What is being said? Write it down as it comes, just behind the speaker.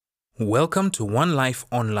Welcome to One Life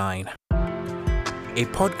Online, a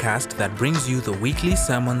podcast that brings you the weekly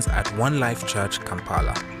sermons at One Life Church,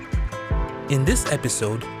 Kampala. In this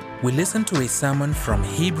episode, we listen to a sermon from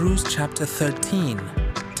Hebrews chapter 13,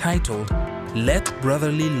 titled, Let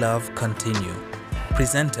Brotherly Love Continue,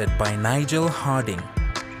 presented by Nigel Harding.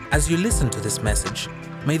 As you listen to this message,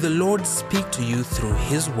 may the Lord speak to you through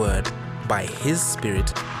His Word, by His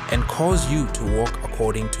Spirit, and cause you to walk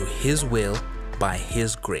according to His will, by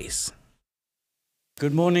His grace.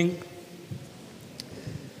 Good morning.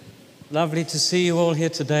 Lovely to see you all here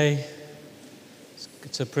today.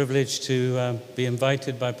 It's a privilege to be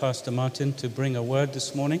invited by Pastor Martin to bring a word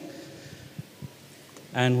this morning.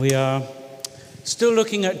 And we are still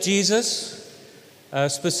looking at Jesus.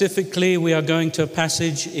 Specifically, we are going to a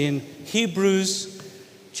passage in Hebrews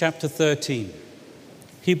chapter 13.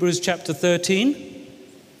 Hebrews chapter 13.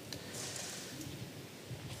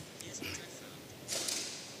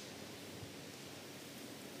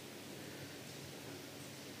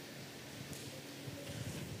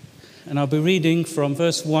 And I'll be reading from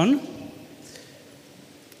verse 1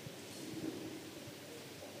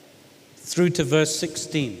 through to verse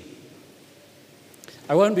 16.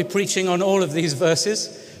 I won't be preaching on all of these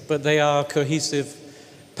verses, but they are a cohesive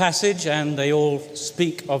passage and they all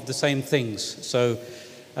speak of the same things. So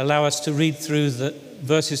allow us to read through the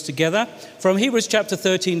verses together. From Hebrews chapter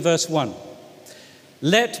 13, verse 1.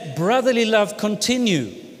 Let brotherly love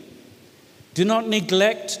continue. Do not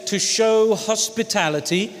neglect to show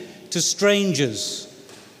hospitality to strangers,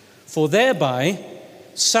 for thereby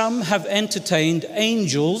some have entertained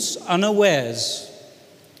angels unawares.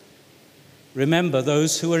 Remember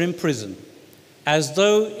those who are in prison, as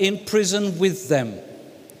though in prison with them,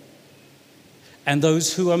 and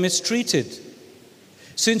those who are mistreated,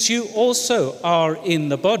 since you also are in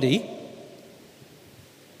the body.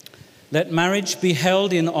 Let marriage be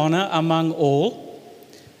held in honor among all,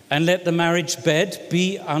 and let the marriage bed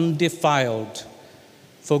be undefiled.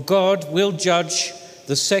 For God will judge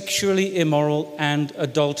the sexually immoral and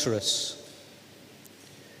adulterous.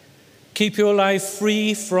 Keep your life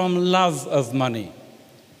free from love of money,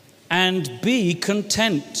 and be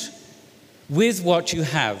content with what you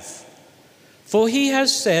have. For He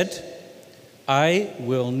has said, I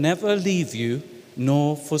will never leave you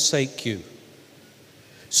nor forsake you.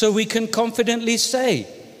 So we can confidently say,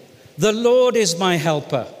 the Lord is my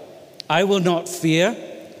helper. I will not fear.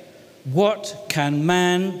 What can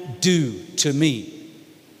man do to me?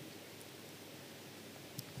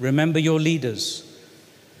 Remember your leaders,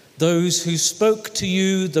 those who spoke to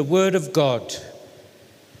you the word of God.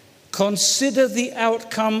 Consider the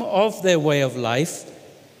outcome of their way of life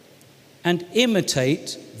and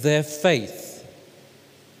imitate their faith.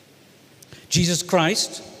 Jesus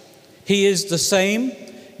Christ, He is the same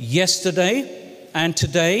yesterday and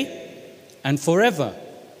today and forever.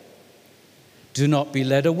 Do not be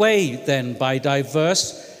led away, then, by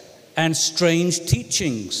diverse and strange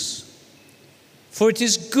teachings. For it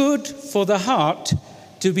is good for the heart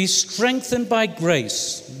to be strengthened by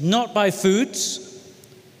grace, not by foods,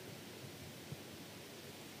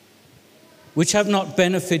 which have not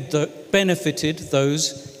benefited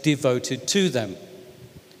those devoted to them.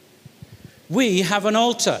 We have an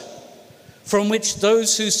altar from which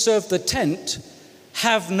those who serve the tent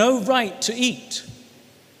have no right to eat.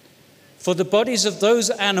 For the bodies of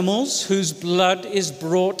those animals whose blood is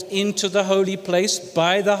brought into the holy place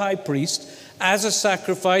by the high priest as a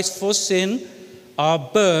sacrifice for sin are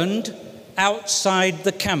burned outside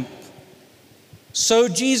the camp. So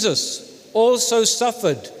Jesus also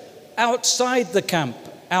suffered outside the camp,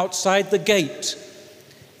 outside the gate,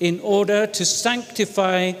 in order to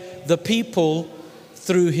sanctify the people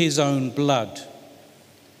through His own blood.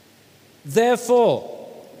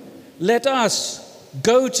 Therefore, let us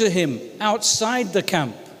go to Him outside the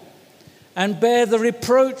camp and bear the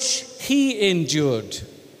reproach He endured.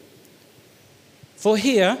 For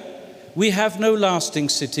here we have no lasting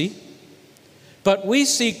city, but we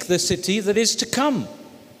seek the city that is to come.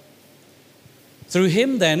 Through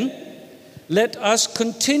Him, then, let us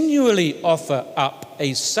continually offer up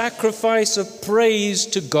a sacrifice of praise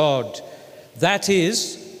to God, that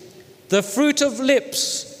is, the fruit of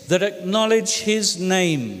lips that acknowledge His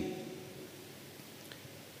name.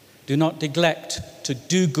 Do not neglect to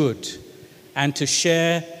do good and to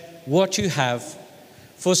share what you have,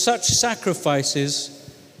 for such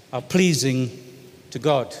sacrifices are pleasing to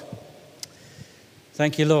God.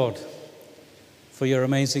 Thank you, Lord, for your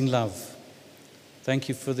amazing love. Thank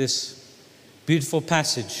you for this beautiful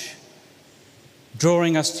passage,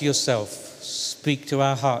 drawing us to yourself. Speak to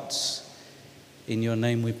our hearts. In your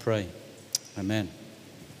name we pray. Amen.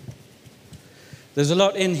 There's a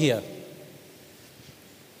lot in here.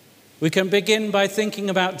 We can begin by thinking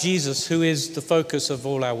about Jesus, who is the focus of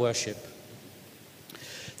all our worship.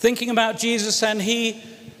 Thinking about Jesus, and he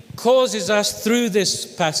causes us through this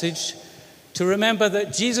passage to remember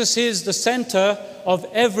that Jesus is the center of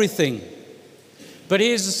everything. But he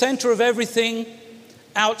is the center of everything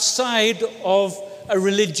outside of a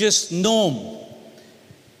religious norm.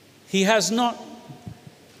 He has not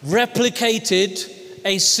replicated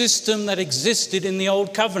a system that existed in the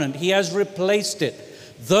Old Covenant. He has replaced it.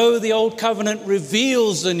 Though the Old Covenant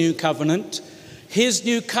reveals the New Covenant, his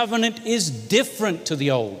New Covenant is different to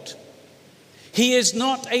the Old. He is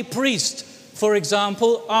not a priest, for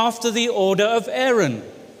example, after the order of Aaron.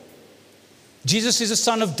 Jesus is a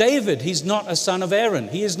son of David. He's not a son of Aaron.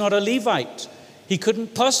 He is not a Levite. He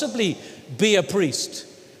couldn't possibly be a priest.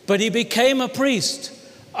 But he became a priest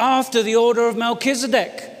after the order of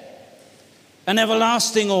Melchizedek, an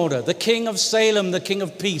everlasting order, the king of Salem, the king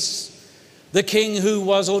of peace, the king who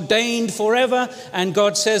was ordained forever, and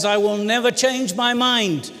God says, I will never change my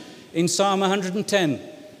mind. In Psalm 110,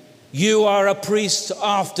 you are a priest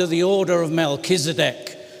after the order of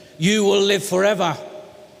Melchizedek. You will live forever.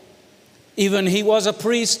 Even he was a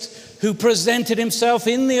priest who presented himself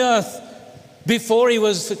in the earth before he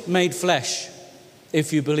was made flesh,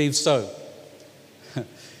 if you believe so.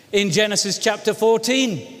 In Genesis chapter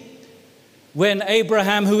 14, when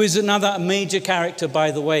Abraham, who is another major character,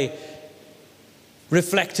 by the way,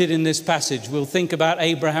 reflected in this passage. We'll think about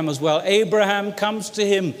Abraham as well. Abraham comes to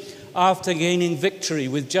him after gaining victory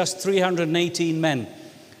with just 318 men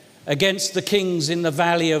against the kings in the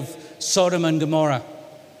valley of Sodom and Gomorrah.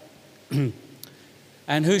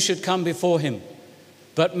 And who should come before him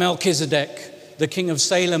but Melchizedek, the king of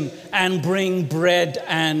Salem, and bring bread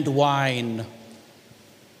and wine.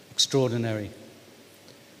 Extraordinary.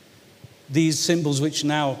 These symbols which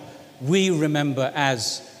now we remember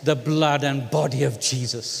as the blood and body of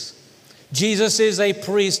Jesus. Jesus is a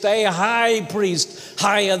priest, a high priest,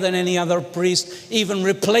 higher than any other priest, even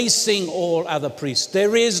replacing all other priests.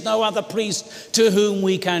 There is no other priest to whom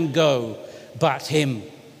we can go but him.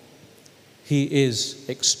 He is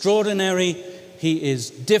extraordinary. He is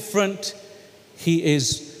different. He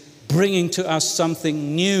is bringing to us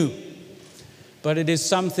something new. But it is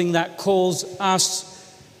something that calls us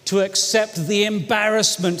to accept the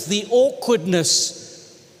embarrassment, the awkwardness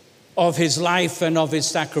of his life and of his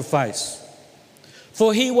sacrifice.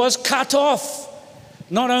 For he was cut off,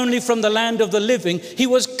 not only from the land of the living, he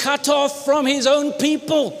was cut off from his own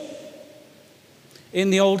people. In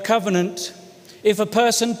the Old Covenant, if a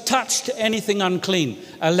person touched anything unclean,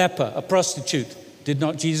 a leper, a prostitute, did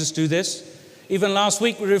not Jesus do this? Even last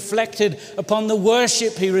week we reflected upon the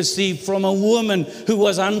worship he received from a woman who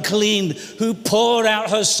was unclean, who poured out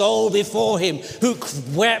her soul before him, who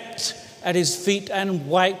wept at his feet and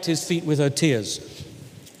wiped his feet with her tears.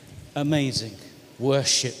 Amazing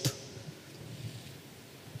worship.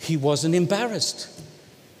 He wasn't embarrassed.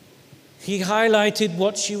 He highlighted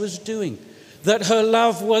what she was doing, that her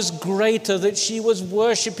love was greater, that she was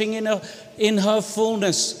worshiping in her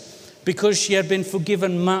fullness because she had been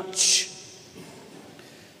forgiven much.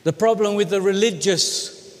 The problem with the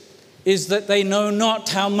religious is that they know not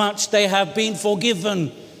how much they have been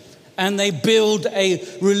forgiven, and they build a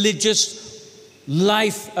religious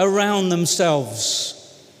life around themselves.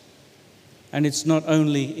 And it's not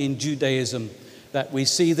only in Judaism that we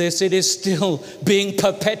see this, it is still being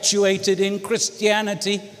perpetuated in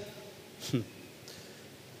Christianity.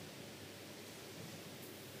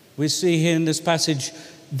 We see here in this passage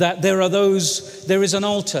that there is an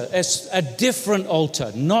altar, a different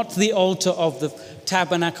altar, not the altar of the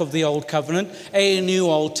tabernacle of the Old Covenant, a new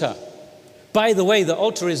altar. By the way, the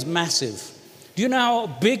altar is massive. Do you know how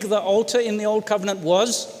big the altar in the Old Covenant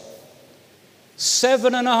was?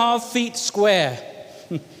 7.5 feet square.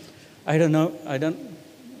 I don't know, I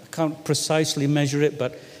can't precisely measure it,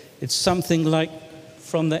 but it's something like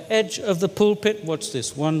from the edge of the pulpit, what's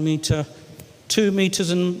this, 1 meter, 2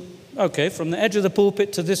 meters and okay, from the edge of the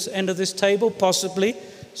pulpit to this end of this table, possibly.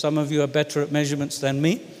 Some of you are better at measurements than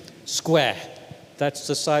me. Square. That's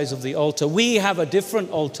the size of the altar. We have a different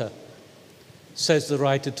altar, says the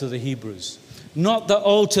writer to the Hebrews. Not the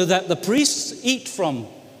altar that the priests eat from.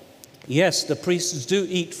 Yes, the priests do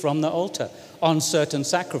eat from the altar on certain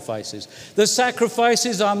sacrifices. The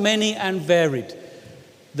sacrifices are many and varied.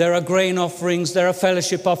 There are grain offerings, there are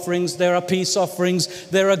fellowship offerings, there are peace offerings,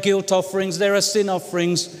 there are guilt offerings, there are sin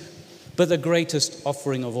offerings. But the greatest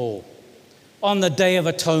offering of all, on the Day of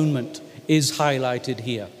Atonement, is highlighted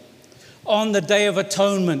here. On the Day of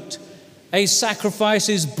Atonement, a sacrifice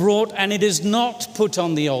is brought and it is not put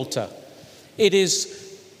on the altar. It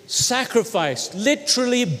is sacrificed,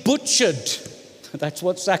 literally butchered. That's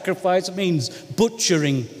what sacrifice means,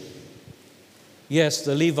 butchering. Yes,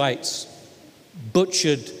 the Levites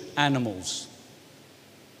butchered animals.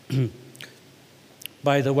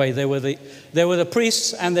 By the way, there were the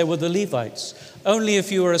priests and there were the Levites. Only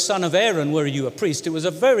if you were a son of Aaron were you a priest. It was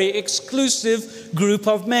a very exclusive group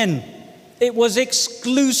of men. It was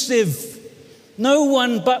exclusive. No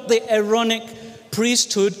one but the Aaronic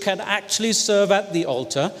priesthood can actually serve at the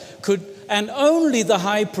altar, and only the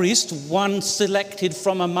high priest, one selected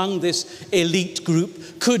from among this elite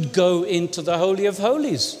group, could go into the Holy of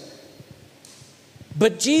Holies.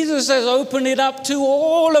 But Jesus has opened it up to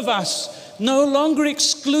all of us. No longer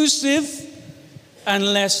exclusive.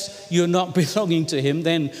 Unless you're not belonging to him,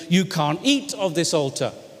 then you can't eat of this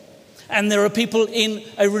altar. And there are people in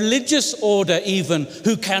a religious order even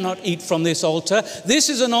who cannot eat from this altar. This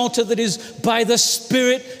is an altar that is by the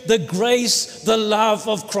Spirit, the grace, the love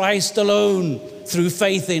of Christ alone, through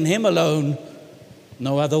faith in him alone.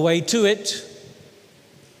 No other way to it.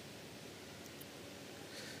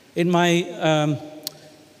 In my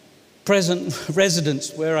present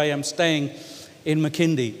residence, where I am staying in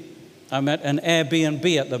McKinley, I'm at an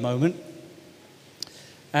Airbnb at the moment,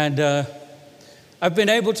 and I've been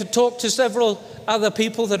able to talk to several other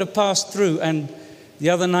people that have passed through. And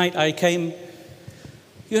the other night I came,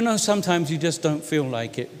 sometimes you just don't feel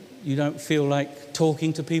like it. You don't feel like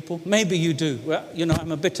talking to people. Maybe you do. Well,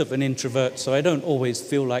 I'm a bit of an introvert, so I don't always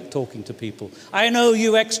feel like talking to people. I know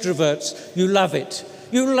you extroverts, you love it.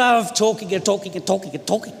 You love talking and talking and talking and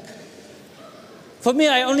talking. For me,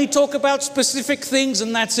 I only talk about specific things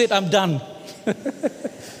and that's it, I'm done.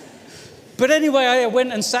 But anyway, I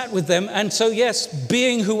went and sat with them, and so yes,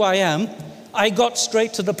 being who I am, I got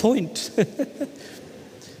straight to the point.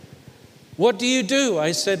 What do you do?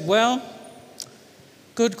 I said, well,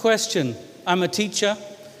 good question. I'm a teacher.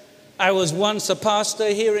 I was once a pastor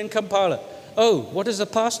here in Kampala. Oh, what does a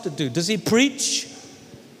pastor do? Does he preach?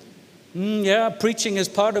 Yeah, preaching is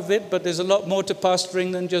part of it, but there's a lot more to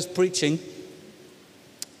pastoring than just preaching.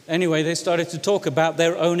 Anyway, they started to talk about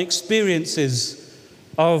their own experiences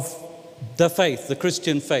of the faith, the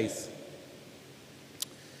Christian faith.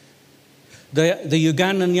 The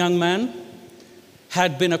Ugandan young man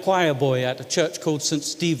had been a choir boy at a church called St.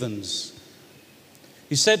 Stephen's.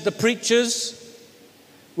 He said the preachers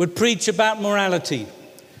would preach about morality,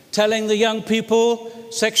 telling the young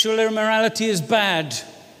people sexual immorality is bad.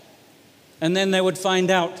 And then they would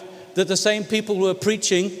find out that the same people who were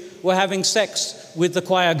preaching were having sex with the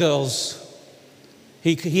choir girls.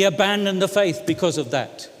 He abandoned the faith because of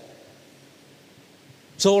that.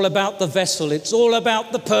 It's all about the vessel. It's all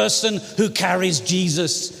about the person who carries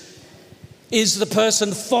Jesus. Is the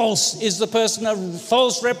person false? Is the person a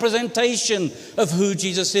false representation of who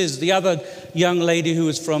Jesus is? The other young lady who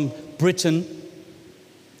was from Britain,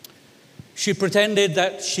 she pretended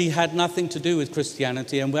that she had nothing to do with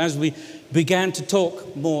Christianity. And as we began to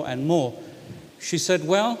talk more and more, she said,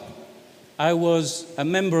 well, I was a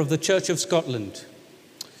member of the Church of Scotland.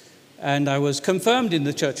 And I was confirmed in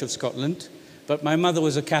the Church of Scotland, but my mother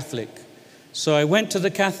was a Catholic. So I went to the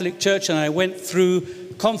Catholic Church and I went through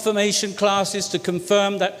confirmation classes to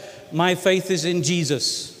confirm that my faith is in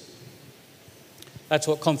Jesus. That's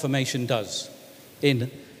what confirmation does in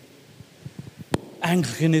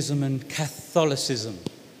Anglicanism and Catholicism.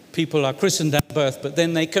 People are christened at birth, but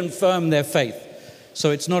then they confirm their faith.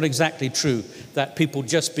 So it's not exactly true that people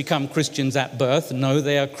just become Christians at birth. No,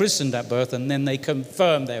 they are christened at birth and then they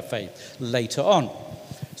confirm their faith later on.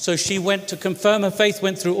 So she went to confirm her faith,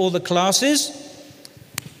 went through all the classes,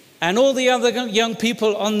 and all the other young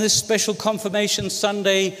people on this special confirmation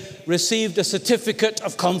Sunday received a certificate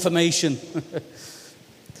of confirmation.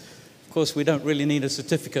 Of course, we don't really need a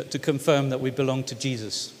certificate to confirm that we belong to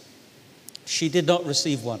Jesus. She did not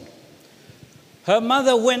receive one. Her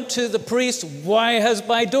mother went to the priest, why has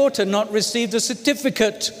my daughter not received a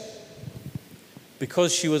certificate?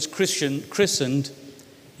 Because she was christened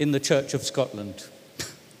in the Church of Scotland.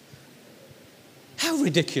 How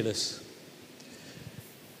ridiculous.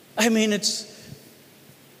 I mean, it's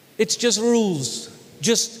just rules,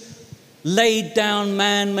 just laid down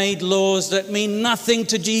man-made laws that mean nothing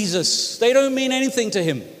to Jesus. They don't mean anything to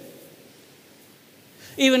him.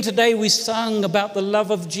 Even today we sung about the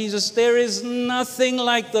love of Jesus. There is nothing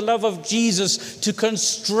like the love of Jesus to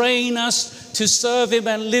constrain us to serve him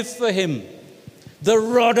and live for him. The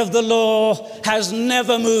rod of the law has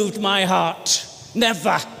never moved my heart.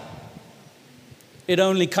 Never. It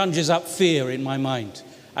only conjures up fear in my mind.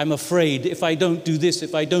 I'm afraid if I don't do this,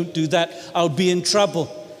 if I don't do that, I'll be in trouble.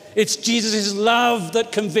 It's Jesus' love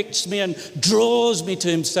that convicts me and draws me to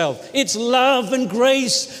himself. It's love and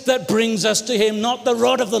grace that brings us to him, not the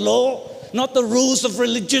rod of the law, not the rules of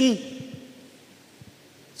religion.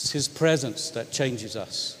 It's his presence that changes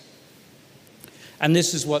us. And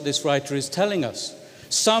this is what this writer is telling us.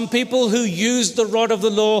 Some people who use the rod of the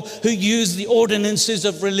law, who use the ordinances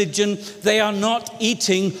of religion, they are not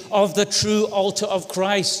eating of the true altar of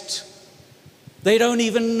Christ. They don't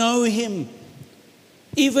even know him.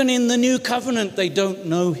 Even in the new covenant, they don't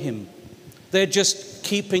know him. They're just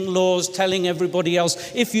keeping laws, telling everybody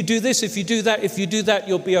else, if you do this, if you do that,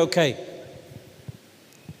 you'll be okay.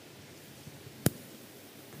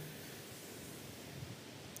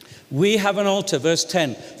 We have an altar, verse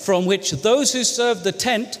 10, from which those who serve the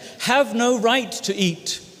tent have no right to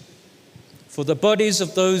eat. For the bodies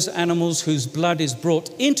of those animals whose blood is brought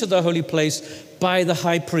into the holy place by the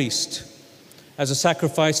high priest as a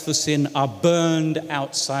sacrifice for sin are burned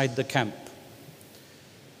outside the camp.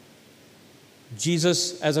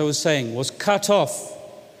 Jesus, as I was saying, was cut off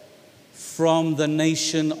from the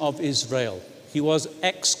nation of Israel. He was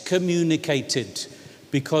excommunicated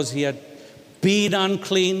because he had been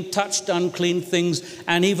unclean, touched unclean things,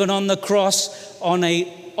 and even on the cross, on an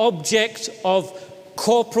object of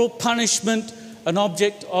corporal punishment, an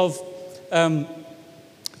object of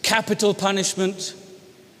capital punishment,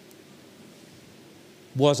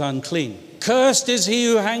 was unclean. Cursed is he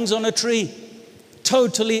who hangs on a tree.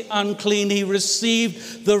 Totally unclean. He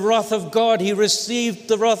received the wrath of God. He received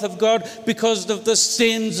the wrath of God because of the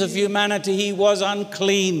sins of humanity. He was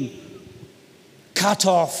unclean, cut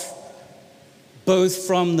off, both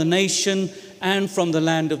from the nation and from the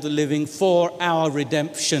land of the living for our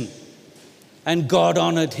redemption. And God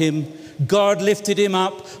honored him. God lifted him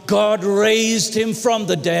up. God raised him from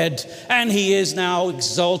the dead. And he is now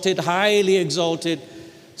exalted, highly exalted,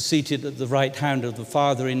 seated at the right hand of the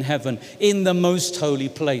Father in heaven, in the most holy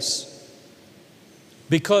place.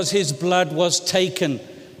 Because his blood was taken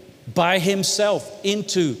by himself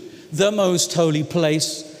into the most holy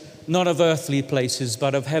place, not of earthly places,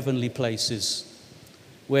 but of heavenly places,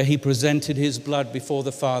 where he presented his blood before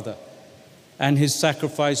the Father, and his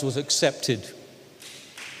sacrifice was accepted.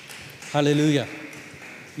 Hallelujah.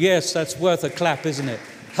 Yes, that's worth a clap, isn't it?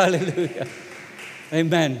 Hallelujah.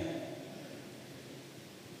 Amen.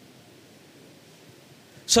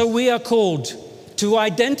 So we are called to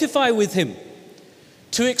identify with him,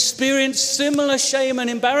 to experience similar shame and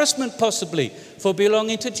embarrassment possibly for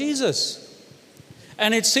belonging to Jesus.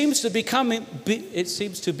 And it seems to be becoming, is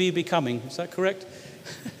that correct?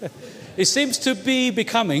 It seems to be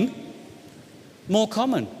becoming more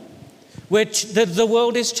common, which the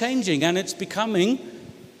world is changing, and it's becoming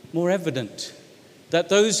more evident that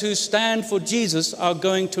those who stand for Jesus are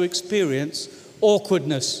going to experience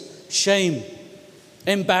awkwardness, shame,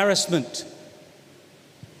 embarrassment.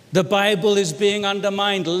 The Bible is being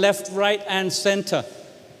undermined left, right, and center.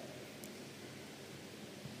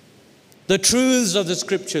 The truths of the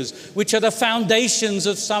scriptures, which are the foundations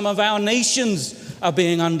of some of our nations, are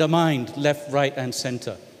being undermined left, right, and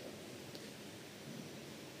center.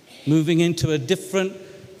 Moving into a different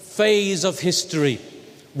phase of history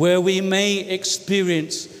where we may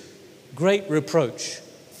experience great reproach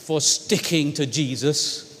for sticking to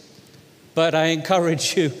Jesus. But I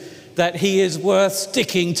encourage you that he is worth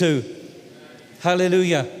sticking to.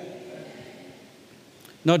 Hallelujah.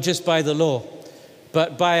 Not just by the law,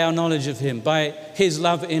 but by our knowledge of him, by his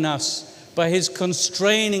love in us, by his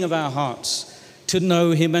constraining of our hearts to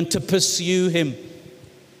know him and to pursue him.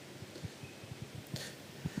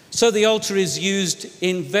 So the altar is used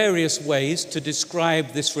in various ways to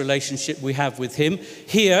describe this relationship we have with him.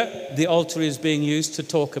 Here, the altar is being used to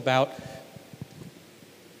talk about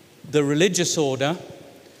the religious order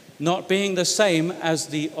not being the same as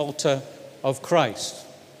the altar of Christ.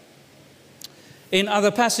 In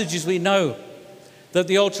other passages, we know that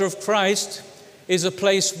the altar of Christ is a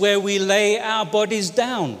place where we lay our bodies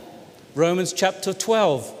down. Romans chapter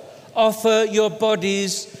 12. Offer your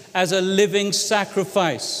bodies as a living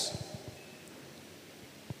sacrifice.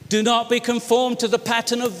 Do not be conformed to the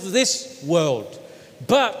pattern of this world,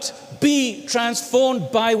 but be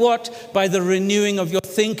transformed by what? By the renewing of your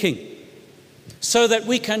thinking, so that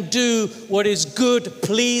we can do what is good,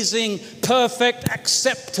 pleasing, perfect,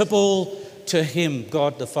 acceptable to him,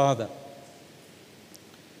 God the Father.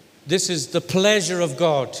 This is the pleasure of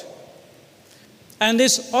God. And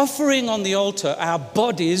this offering on the altar, our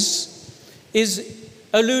bodies, is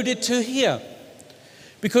alluded to here,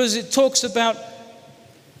 because it talks about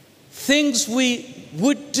things we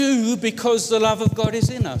would do because the love of God is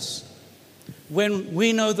in us. when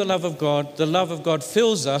we know the love of God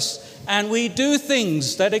fills us, and we do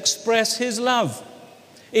things that express his love.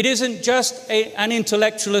 It isn't just an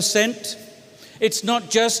intellectual assent. It's not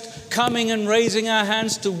just coming and raising our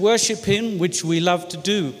hands to worship him, which we love to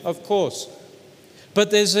do, of course.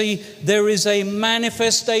 But there is a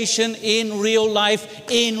manifestation in real life,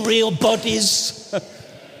 in real bodies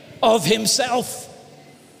of himself.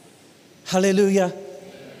 Hallelujah.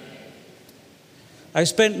 I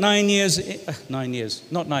spent 9 months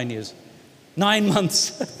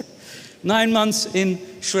 9 months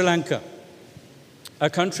in Sri Lanka, a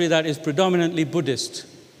country that is predominantly Buddhist.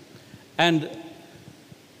 And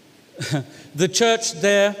the church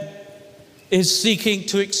there is seeking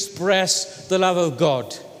to express the love of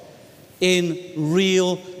God in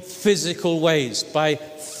real physical ways, by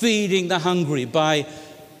feeding the hungry, by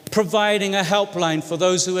providing a helpline for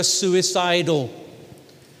those who are suicidal,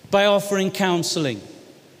 by offering counseling,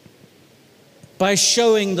 by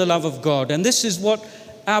showing the love of God. And this is what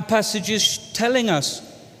our passage is telling us.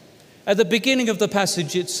 At the beginning of the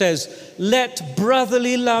passage it says, let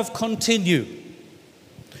brotherly love continue.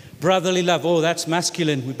 Brotherly love, oh, that's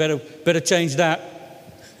masculine, we better change that.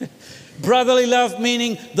 Brotherly love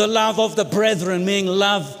meaning the love of the brethren, meaning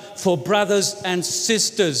love for brothers and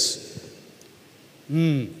sisters.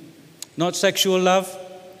 Not sexual love.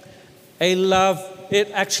 A love,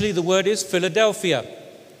 actually the word is Philadelphia.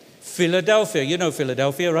 Philadelphia, you know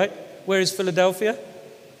Philadelphia, right? Where is Philadelphia?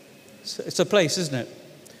 It's a place, isn't it?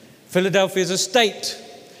 Philadelphia is a state.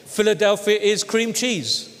 Philadelphia is cream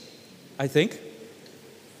cheese, I think.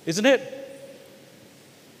 Isn't it?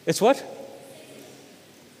 It's what?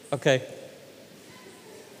 Okay.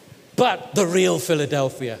 But the real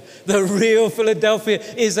Philadelphia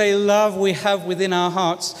is a love we have within our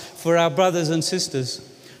hearts for our brothers and sisters.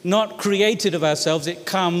 Not created of ourselves, it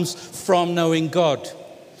comes from knowing God.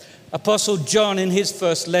 Apostle John in his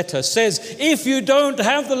first letter says, if you don't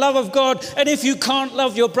have the love of God, and if you can't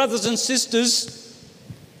love your brothers and sisters,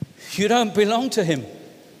 you don't belong to him.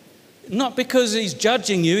 Not because he's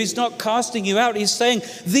judging you, he's not casting you out, he's saying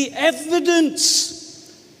the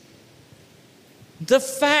evidence, the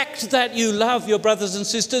fact that you love your brothers and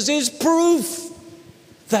sisters is proof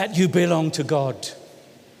that you belong to God.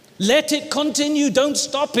 Let it continue, don't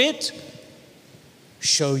stop it.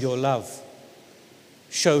 Show your love.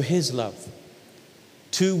 Show his love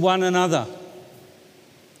to one another.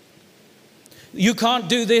 You can't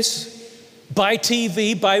do this by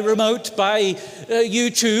TV, by remote, by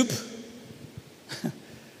YouTube.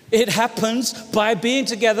 It happens by being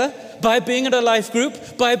together, by being at a life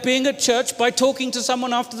group, by being at church, by talking to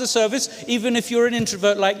someone after the service, even if you're an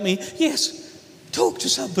introvert like me. Yes, talk to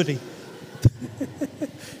somebody.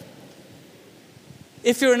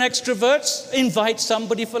 If you're an extrovert, invite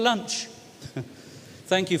somebody for lunch.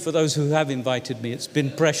 Thank you for those who have invited me. It's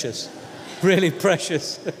been precious, really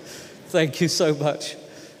precious. Thank you so much.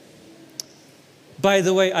 By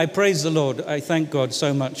the way, I praise the Lord. I thank God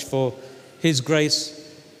so much for his grace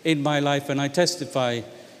in my life, and I testify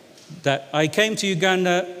that I came to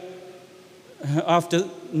Uganda after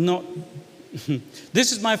not...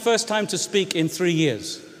 This is my first time to speak in 3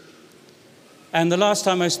 years. And the last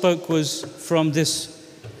time I spoke was from this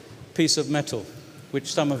piece of metal,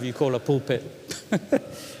 which some of you call a pulpit.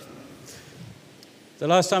 The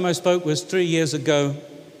last time I spoke was 3 years ago.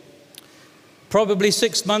 Probably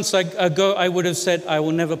 6 months ago, I would have said, I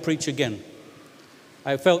will never preach again.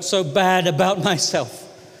 I felt so bad about myself.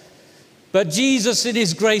 But Jesus in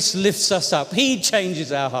his grace lifts us up. He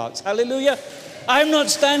changes our hearts. Hallelujah. I'm not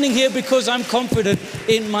standing here because I'm confident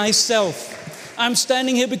in myself. I'm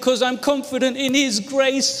standing here because I'm confident in his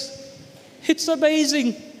grace. It's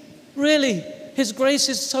amazing. Really. His grace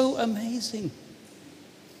is so amazing.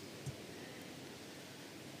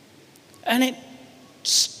 And it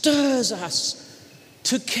stirs us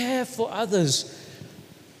to care for others.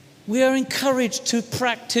 We are encouraged to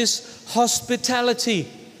practice hospitality.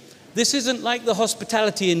 This isn't like the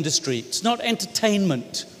hospitality industry. It's not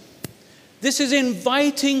entertainment. This is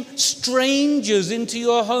inviting strangers into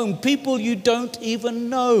your home, people you don't even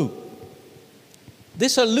know.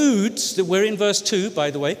 This alludes, we're in verse 2,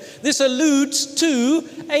 by the way, this alludes to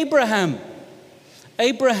Abraham.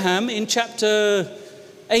 Abraham in chapter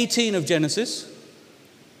 18 of Genesis.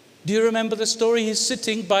 Do you remember the story? He's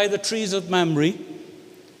sitting by the trees of Mamre,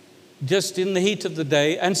 just in the heat of the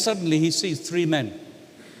day, and suddenly he sees 3 men.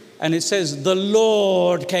 And it says, the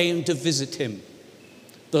Lord came to visit him.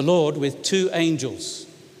 The Lord with 2 angels.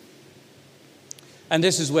 And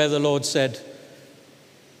this is where the Lord said,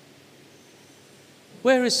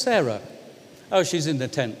 where is Sarah? Oh, she's in the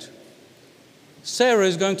tent. Sarah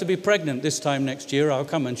is going to be pregnant this time next year. I'll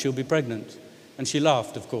come and she'll be pregnant. And she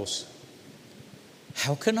laughed, of course.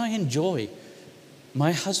 How can I enjoy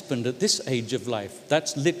my husband at this age of life?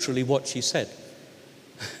 That's literally what she said.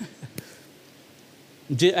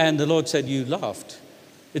 And the Lord said, you laughed.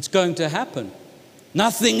 It's going to happen.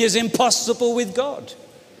 Nothing is impossible with God.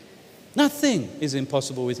 Nothing is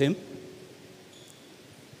impossible with him.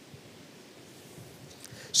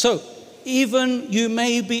 So, even you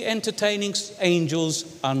may be entertaining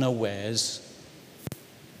angels unawares.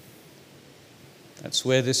 That's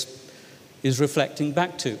where this is reflecting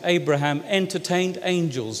back to. Abraham entertained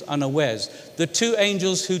angels unawares. The two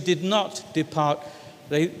angels who did not depart,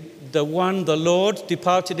 the Lord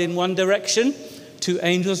departed in one direction, two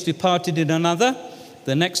angels departed in another.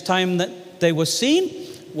 The next time that they were seen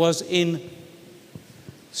was in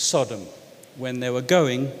Sodom, when they were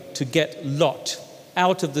going to get Lot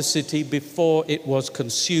out of the city before it was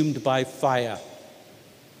consumed by fire.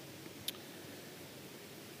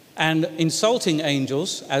 And insulting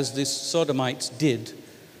angels, as the Sodomites did,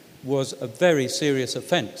 was a very serious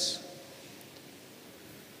offense.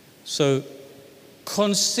 So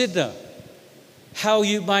consider how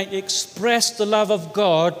you might express the love of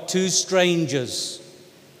God to strangers.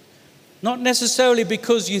 Not necessarily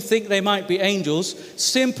because you think they might be angels,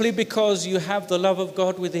 simply because you have the love of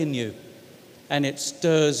God within you. And it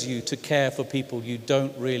stirs you to care for people you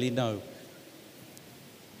don't really know.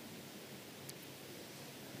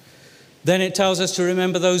 Then it tells us to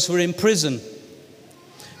remember those who are in prison.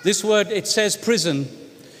 This word, it says prison,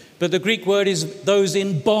 but the Greek word is those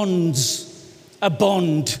in bonds. A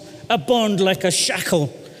bond like a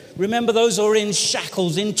shackle. Remember those who are in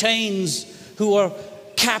shackles, in chains, who are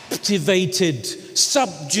captivated,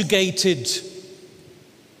 subjugated.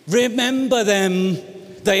 Remember them.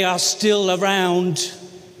 They are still around.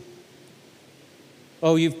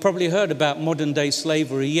 Oh, you've probably heard about modern day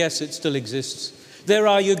slavery. Yes, it still exists. There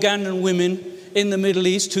are Ugandan women in the Middle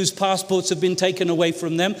East whose passports have been taken away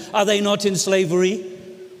from them. Are they not in slavery?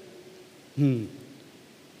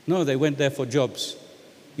 No, they went there for jobs.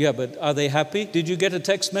 Yeah, but are they happy? Did you get a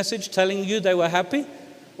text message telling you they were happy?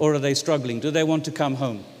 Or are they struggling? Do they want to come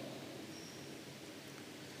home?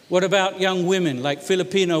 What about young women, like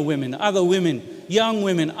Filipino women, other women, young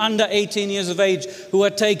women under 18 years of age who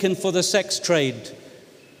are taken for the sex trade?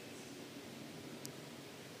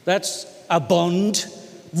 That's a bond.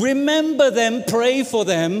 Remember them, pray for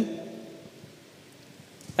them.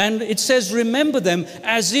 And it says, remember them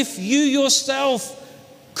as if you yourself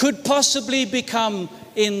could possibly become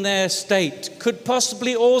in their state, could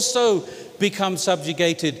possibly also become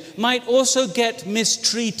subjugated, might also get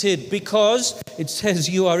mistreated, because it says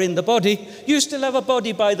you are in the body. You still have a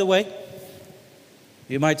body, by the way.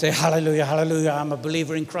 You might say, hallelujah, hallelujah, I'm a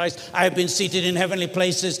believer in Christ. I have been seated in heavenly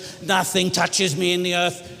places. Nothing touches me in the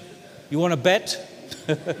earth. You want to bet?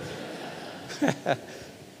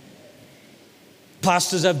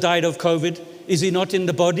 Pastors have died of COVID. Is he not in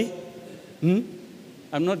the body?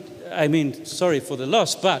 Sorry for the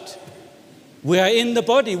loss, but we are in the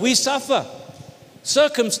body. We suffer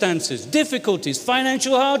circumstances, difficulties,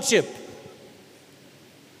 financial hardship,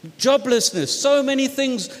 joblessness, so many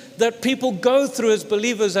things that people go through as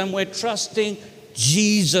believers, and we're trusting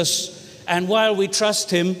Jesus. And while we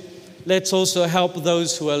trust him, let's also help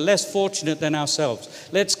those who are less fortunate than ourselves.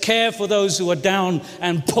 Let's care for those who are down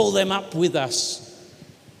and pull them up with us.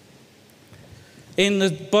 In the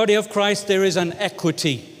body of Christ, there is an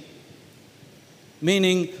equity.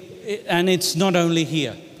 Meaning, and it's not only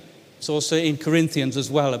here, it's also in Corinthians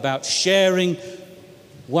as well, about sharing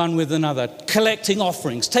one with another, collecting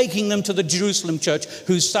offerings, taking them to the Jerusalem church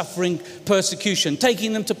who's suffering persecution,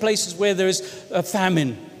 taking them to places where there is a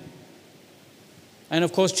famine. And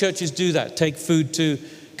of course, churches do that, take food to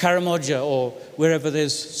Karamoja or wherever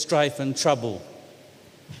there's strife and trouble.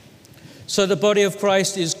 So the body of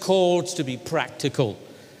Christ is called to be practical,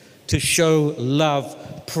 to show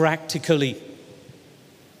love practically.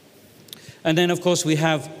 And then, of course, we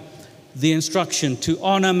have the instruction to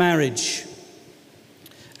honor marriage.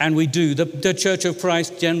 And we do. The Church of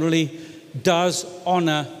Christ generally does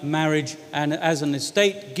honor marriage and as an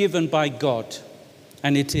estate given by God.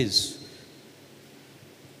 And it is.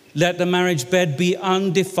 Let the marriage bed be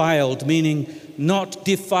undefiled, meaning not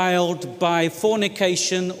defiled by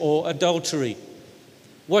fornication or adultery.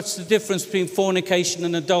 What's the difference between fornication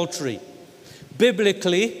and adultery?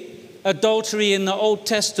 Biblically, adultery in the Old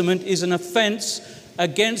Testament is an offense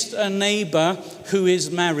against a neighbor who is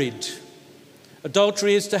married.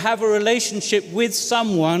 Adultery is to have a relationship with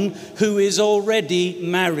someone who is already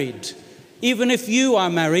married. Even if you are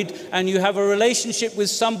married and you have a relationship with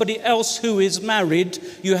somebody else who is married,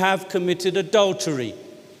 you have committed adultery.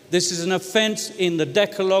 This is an offense in the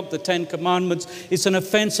Decalogue, the Ten Commandments. It's an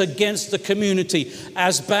offense against the community,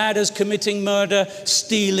 as bad as committing murder,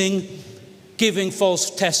 stealing, giving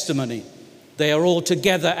false testimony. They are all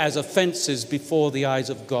together as offenses before the eyes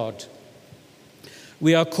of God.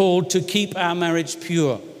 We are called to keep our marriage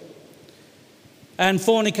pure. And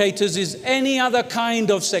fornicators is any other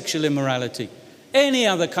kind of sexual immorality, any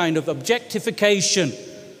other kind of objectification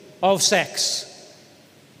of sex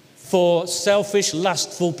for selfish,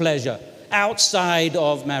 lustful pleasure outside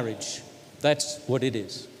of marriage. That's what it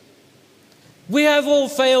is. We have all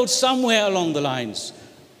failed somewhere along the lines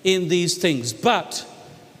in these things, but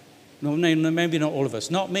no, maybe not all of us.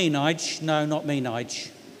 Not me, Nige. No, not me, Nige.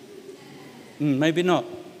 Maybe not.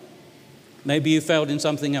 Maybe you failed in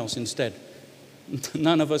something else instead.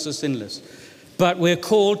 None of us are sinless. But we're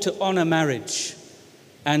called to honor marriage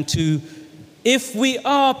and to, if we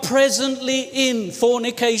are presently in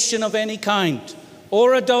fornication of any kind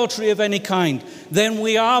or adultery of any kind, then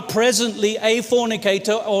we are presently a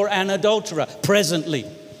fornicator or an adulterer, presently.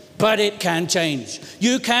 But it can change.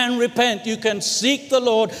 You can repent. You can seek the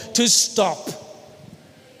Lord to stop.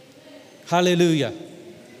 Hallelujah.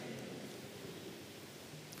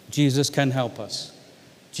 Jesus can help us.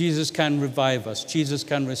 Jesus can revive us. Jesus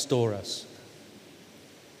can restore us.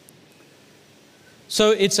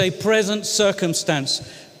 So it's a present circumstance.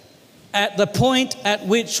 At the point at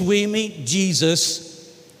which we meet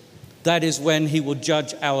Jesus, that is when he will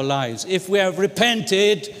judge our lives. If we have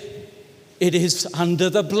repented, it is under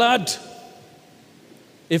the blood.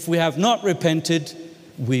 If we have not repented,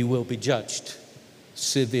 we will be judged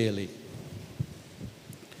severely.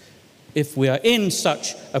 If we are in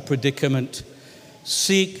such a predicament,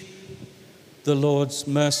 seek the Lord's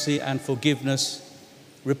mercy and forgiveness.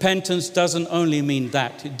 Repentance doesn't only mean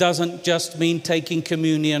that. It doesn't just mean taking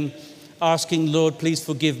communion, asking, Lord, please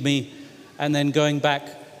forgive me, and then going back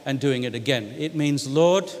and doing it again. It means,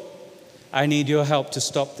 Lord, I need your help to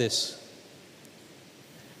stop this.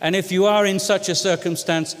 And if you are in such a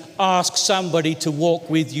circumstance, ask somebody to walk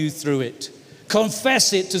with you through it.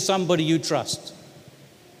 Confess it to somebody you trust.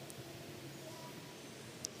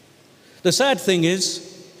 The sad thing is,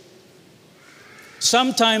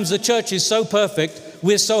 sometimes the church is so perfect,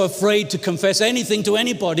 we're so afraid to confess anything to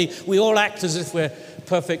anybody. We all act as if we're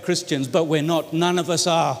perfect Christians, but we're not. None of us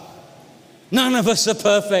are. None of us are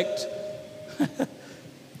perfect.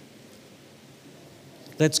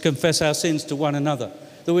 Let's confess our sins to one another,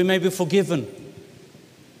 that we may be forgiven,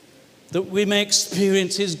 that we may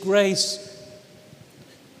experience His grace.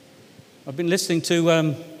 I've been listening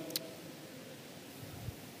to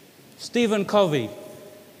Stephen Covey,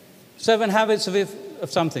 7 Habits of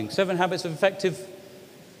Effective.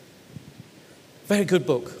 Very good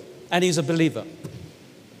book, and he's a believer.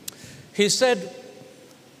 He said,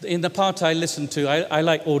 in the part I listened to, I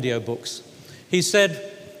like audio books. He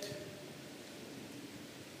said,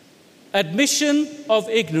 admission of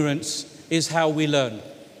ignorance is how we learn.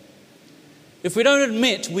 If we don't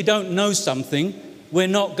admit we don't know something, we're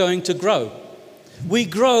not going to grow. We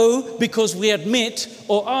grow because we admit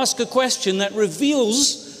or ask a question that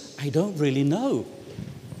reveals, I don't really know.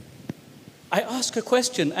 I ask a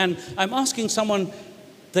question and I'm asking someone,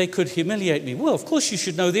 they could humiliate me. Well, of course you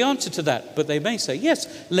should know the answer to that. But they may say,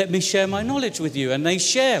 yes, let me share my knowledge with you. And they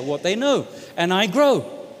share what they know. And I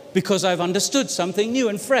grow because I've understood something new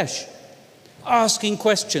and fresh. Asking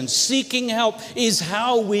questions, seeking help is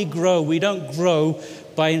how we grow. We don't grow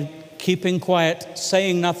by keeping quiet,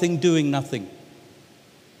 saying nothing, doing nothing.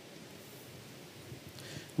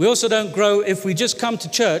 We also don't grow if we just come to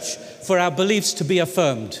church for our beliefs to be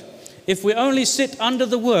affirmed. If we only sit under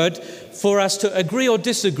the word for us to agree or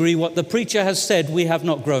disagree what the preacher has said, we have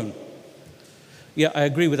not grown. Yeah, I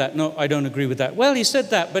agree with that. No, I don't agree with that. Well, he said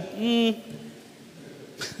that, but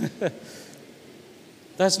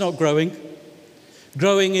that's not growing.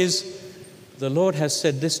 Growing is, the Lord has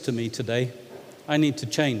said this to me today. I need to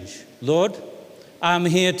change. Lord, I'm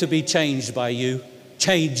here to be changed by you.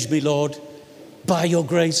 Change me, Lord, by your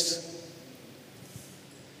grace.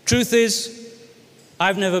 Truth is,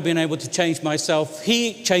 I've never been able to change myself.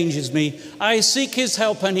 He changes me. I seek His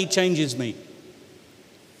help and He changes me.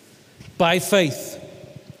 By faith.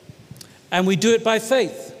 And we do it by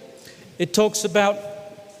faith. It talks about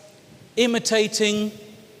imitating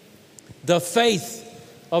the faith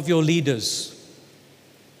of your leaders.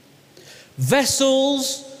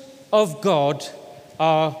 Vessels of God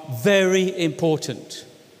are very important.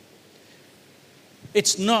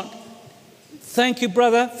 It's not, thank you,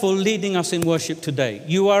 brother, for leading us in worship today.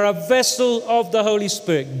 You are a vessel of the Holy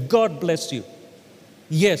Spirit. God bless you.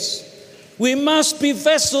 Yes, we must be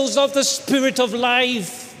vessels of the Spirit of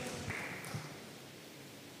life.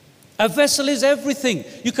 A vessel is everything.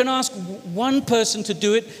 You can ask one person to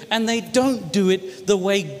do it, and they don't do it the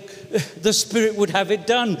way the Spirit would have it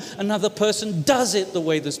done. Another person does it the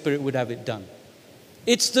way the Spirit would have it done.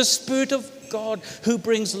 It's the Spirit of God who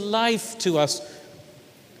brings life to us.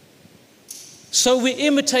 So we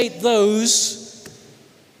imitate those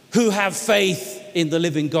who have faith in the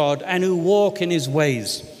living God and who walk in His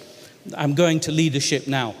ways. I'm going to leadership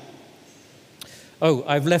now. Oh,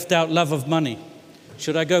 I've left out love of money.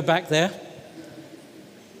 Should I go back there?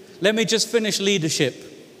 Let me just finish leadership.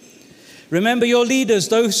 Remember your leaders,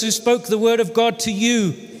 those who spoke the word of God to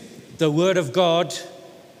you. The word of God,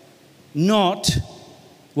 not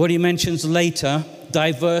what he mentions later,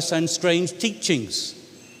 diverse and strange teachings.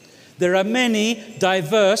 There are many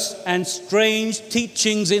diverse and strange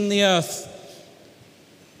teachings in the earth,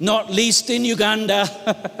 not least in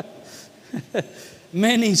Uganda.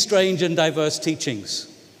 Many strange and diverse teachings.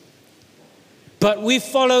 But we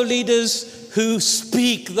follow leaders who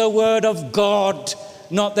speak the word of God,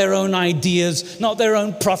 not their own ideas, not their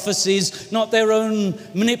own prophecies, not their own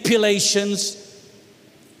manipulations,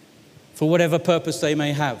 for whatever purpose they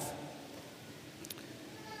may have.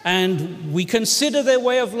 And we consider their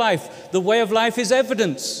way of life. The way of life is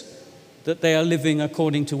evidence that they are living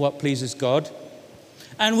according to what pleases God.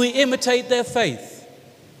 And we imitate their faith.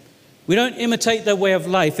 We don't imitate their way of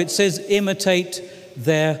life. It says imitate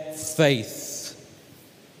their faith.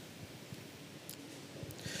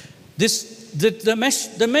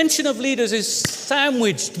 The mention of leaders is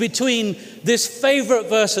sandwiched between this favorite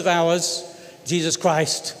verse of ours, Jesus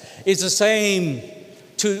Christ is the same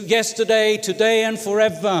to yesterday, today, and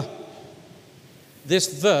forever.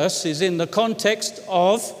 This verse is in the context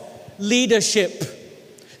of leadership.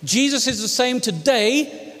 Jesus is the same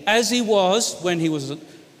today as he was when he was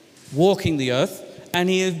walking the earth, and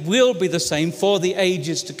he will be the same for the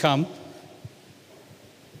ages to come.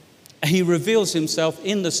 He reveals himself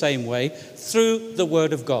in the same way through the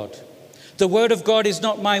Word of God. The Word of God is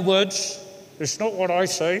not my words. It's not what I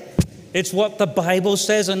say. It's what the Bible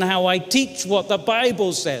says and how I teach what the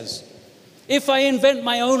Bible says. If I invent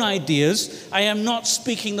my own ideas, I am not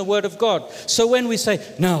speaking the Word of God. So when we say,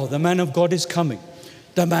 no, the man of God is coming.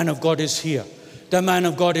 The man of God is here. The man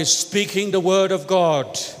of God is speaking the Word of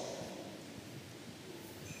God.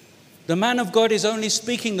 The man of God is only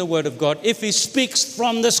speaking the word of God if he speaks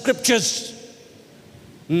from the scriptures.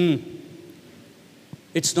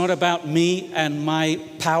 It's not about me and my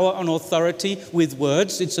power and authority with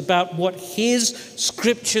words. It's about what his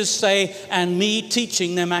scriptures say and me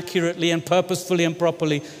teaching them accurately and purposefully and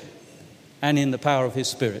properly and in the power of his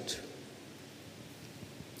Spirit.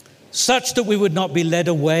 Such that we would not be led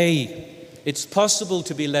away. It's possible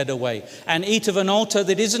to be led away and eat of an altar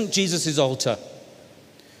that isn't Jesus' altar.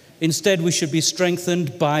 Instead, we should be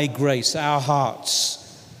strengthened by grace, our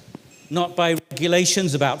hearts, not by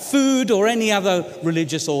regulations about food or any other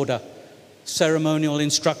religious order, ceremonial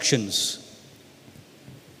instructions.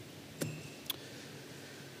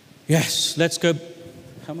 Yes, let's go.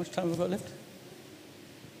 How much time have I got left?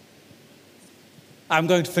 I'm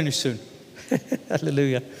going to finish soon.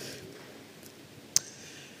 Hallelujah.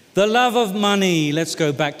 The love of money, let's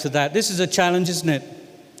go back to that. This is a challenge, isn't it?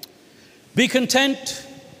 Be content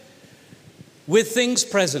with things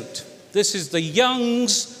present. This is the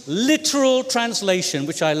Young's literal translation,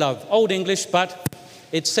 which I love. Old English, but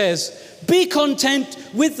it says, be content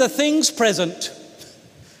with the things present.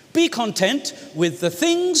 Be content with the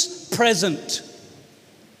things present.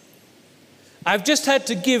 I've just had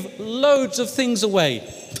to give loads of things away.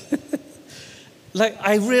 Like,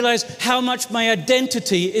 I realize how much my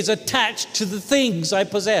identity is attached to the things I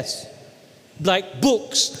possess. Like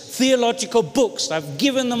books, theological books, I've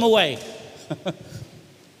given them away.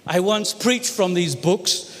 I once preached from these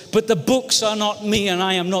books, but the books are not me and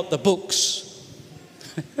I am not the books.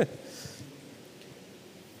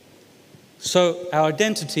 So our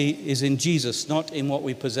identity is in Jesus, not in what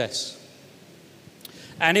we possess.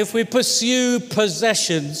 And if we pursue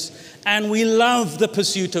possessions and we love the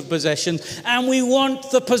pursuit of possessions and we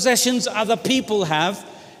want the possessions other people have,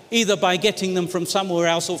 either by getting them from somewhere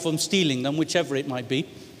else or from stealing them, whichever it might be,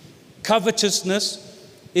 covetousness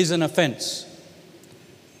is an offense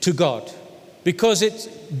to God because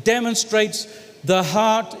it demonstrates the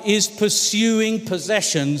heart is pursuing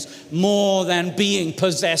possessions more than being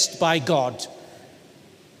possessed by God.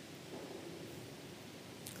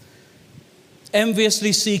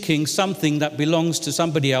 Enviously seeking something that belongs to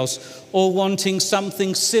somebody else or wanting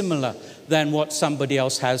something similar than what somebody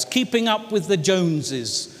else has. Keeping up with the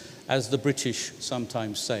Joneses, as the British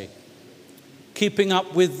sometimes say. Keeping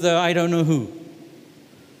up with the I don't know who.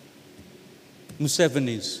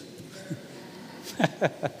 Museveni's.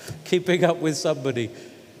 keeping up with somebody,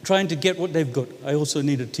 trying to get what they've got. I also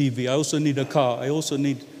need a TV. I also need a car. I also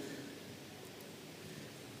need...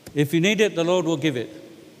 If you need it, the Lord will give it.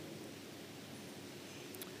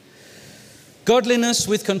 Godliness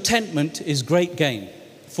with contentment is great gain.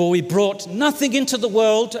 For we brought nothing into the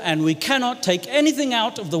world, and we cannot take anything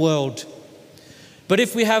out of the world. But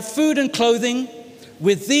if we have food and clothing,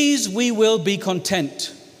 with these we will be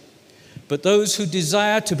content. But those who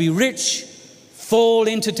desire to be rich fall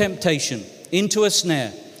into temptation, into a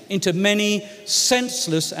snare, into many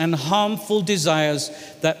senseless and harmful desires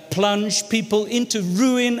that plunge people into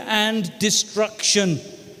ruin and destruction.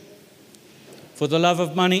 For the love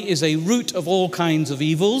of money is a root of all kinds of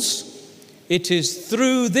evils. It is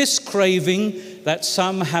through this craving that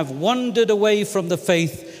some have wandered away from the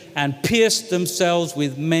faith and pierced themselves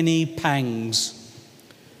with many pangs.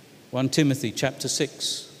 1 Timothy chapter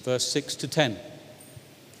 6, verse 6 to 10.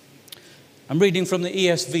 I'm reading from the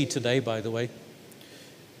ESV today, by the way.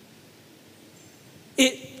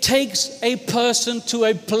 It takes a person to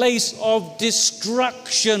a place of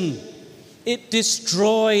destruction. It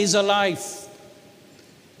destroys a life.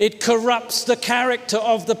 It corrupts the character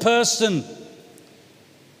of the person.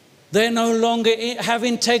 They no longer have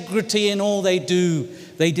integrity in all they do.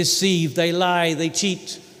 They deceive, they lie, they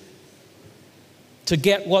cheat to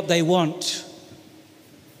get what they want.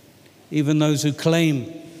 Even those who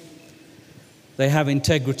claim they have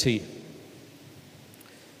integrity.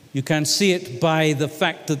 You can see it by the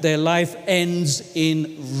fact that their life ends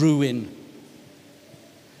in ruin.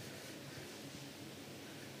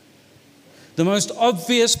 The most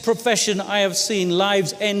obvious profession I have seen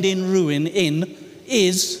lives end in ruin in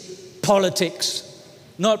is politics.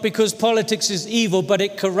 Not because politics is evil, but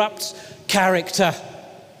it corrupts character.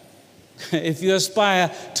 If you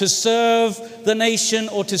aspire to serve the nation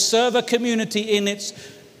or to serve a community in its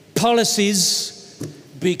policies,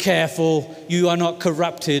 be careful you are not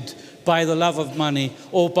corrupted by the love of money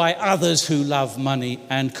or by others who love money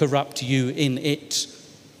and corrupt you in it.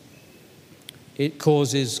 It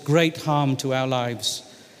causes great harm to our lives.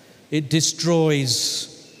 It destroys.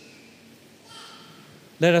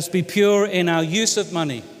 Let us be pure in our use of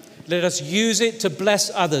money. Let us use it to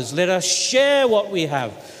bless others. Let us share what we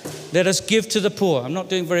have. Let us give to the poor. I'm not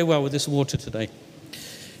doing very well with this water today.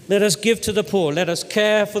 Let us give to the poor. Let us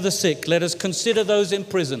care for the sick. Let us consider those in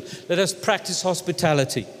prison. Let us practice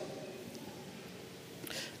hospitality.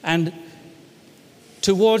 And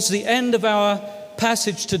towards the end of our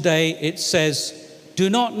passage today, it says, do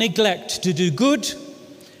not neglect to do good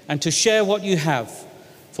and to share what you have,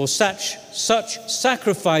 for such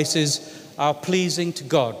sacrifices are pleasing to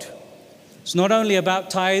God. It's not only about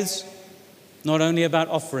tithes, not only about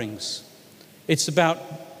offerings. It's about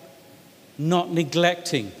not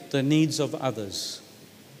neglecting the needs of others.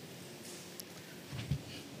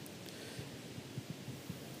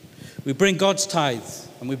 We bring God's tithe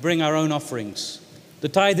and we bring our own offerings. The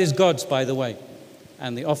tithe is God's, by the way,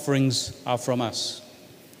 and the offerings are from us.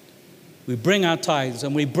 We bring our tithes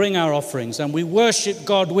and we bring our offerings and we worship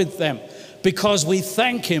God with them because we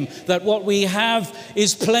thank Him that what we have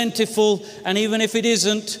is plentiful, and even if it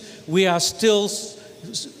isn't, we are still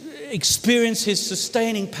experience His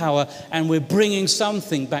sustaining power, and we're bringing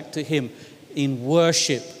something back to Him in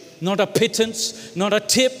worship. Not a pittance, not a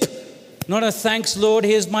tip, not a thanks, Lord,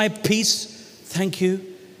 here's my piece. Thank you.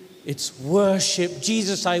 It's worship.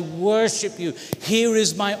 Jesus, I worship you. Here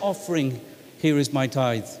is my offering. Here is my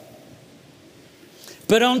tithe.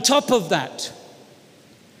 But on top of that,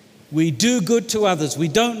 we do good to others. We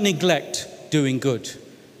don't neglect doing good.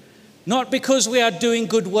 Not because we are doing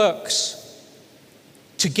good works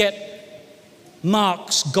to get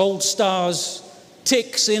marks, gold stars,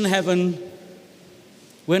 ticks in heaven.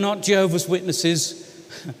 We're not Jehovah's Witnesses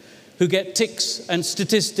who get ticks and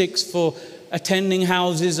statistics for attending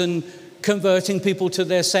houses and converting people to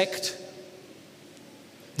their sect.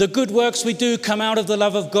 The good works we do come out of the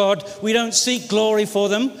love of God. We don't seek glory for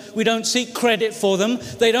them. We don't seek credit for them.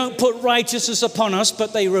 They don't put righteousness upon us,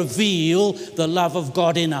 but they reveal the love of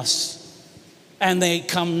God in us. And they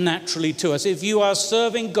come naturally to us. If you are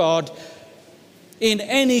serving God in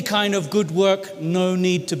any kind of good work, no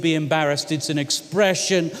need to be embarrassed. It's an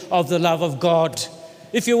expression of the love of God.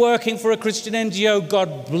 If you're working for a Christian NGO,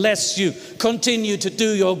 God bless you. Continue to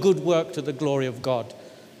do your good work to the glory of God.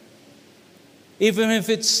 Even if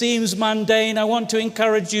it seems mundane, I want to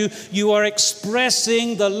encourage you, you are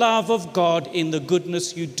expressing the love of God in the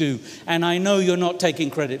goodness you do. And I know you're not taking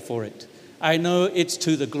credit for it. I know it's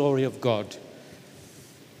to the glory of God.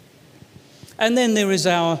 And then there is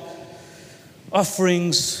our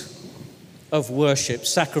offerings of worship,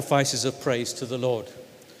 sacrifices of praise to the Lord.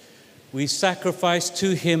 We sacrifice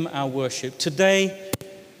to him our worship. Today,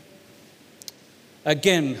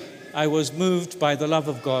 again, I was moved by the love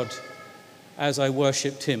of God as I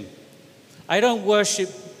worshipped him. I don't worship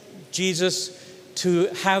Jesus to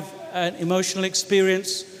have an emotional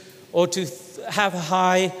experience or to have a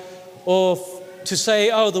high or to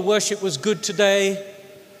say, oh, the worship was good today,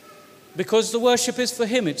 because the worship is for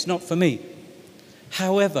him, it's not for me.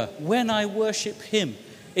 However, when I worship him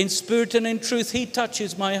in spirit and in truth, he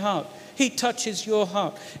touches my heart. He touches your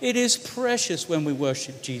heart. It is precious when we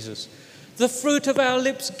worship Jesus. The fruit of our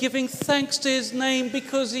lips giving thanks to his name,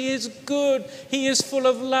 because he is good, he is full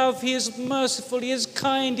of love, he is merciful, he is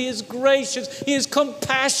kind, he is gracious, he is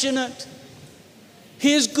compassionate.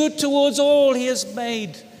 He is good towards all he has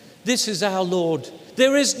made. This is our Lord.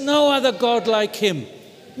 There is no other God like him.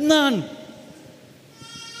 None.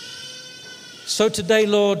 So today,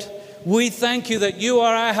 Lord, we thank you that you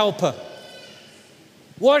are our helper.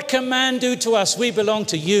 What can man do to us? We belong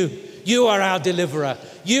to you. You are our deliverer.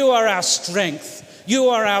 You are our strength. You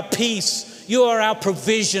are our peace. You are our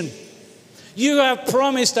provision. You have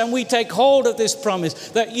promised, and we take hold of this promise,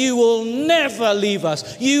 that you will never leave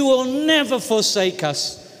us. You will never forsake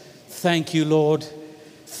us. Thank you, Lord.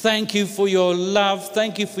 Thank you for your love.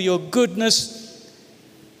 Thank you for your goodness.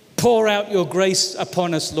 Pour out your grace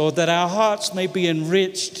upon us, Lord, that our hearts may be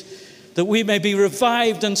enriched, that we may be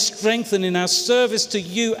revived and strengthened in our service to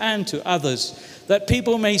you and to others, that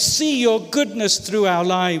people may see your goodness through our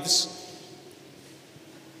lives,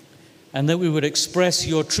 and that we would express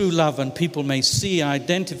your true love and people may see and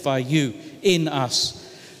identify you in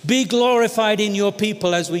us. Be glorified in your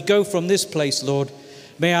people as we go from this place, Lord.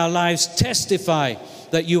 May our lives testify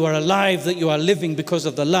that you are alive, that you are living, because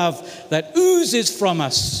of the love that oozes from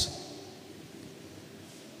us.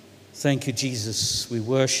 Thank you, Jesus. We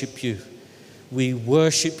worship you. We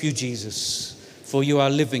worship you, Jesus, for you are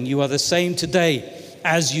living. You are the same today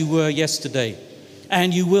as you were yesterday,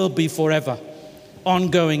 and you will be forever.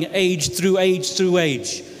 Ongoing, age through age through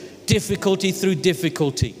age, difficulty through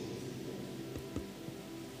difficulty.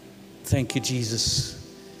 Thank you, Jesus.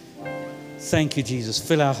 Thank you, Jesus.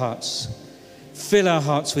 Fill our hearts. Fill our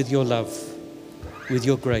hearts with your love, with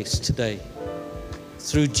your grace today.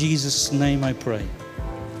 Through Jesus' name I pray.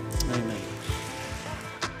 Amen.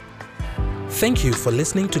 Thank you for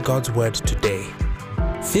listening to God's Word today.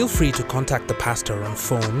 Feel free to contact the pastor on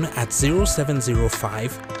phone at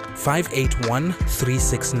 0705 581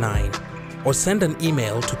 369 or send an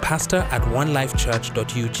email to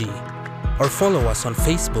pastor@onelifechurch.ug, or follow us on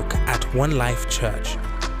Facebook at One Life Church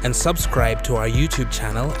and subscribe to our YouTube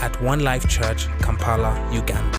channel at One Life Church, Kampala, Uganda.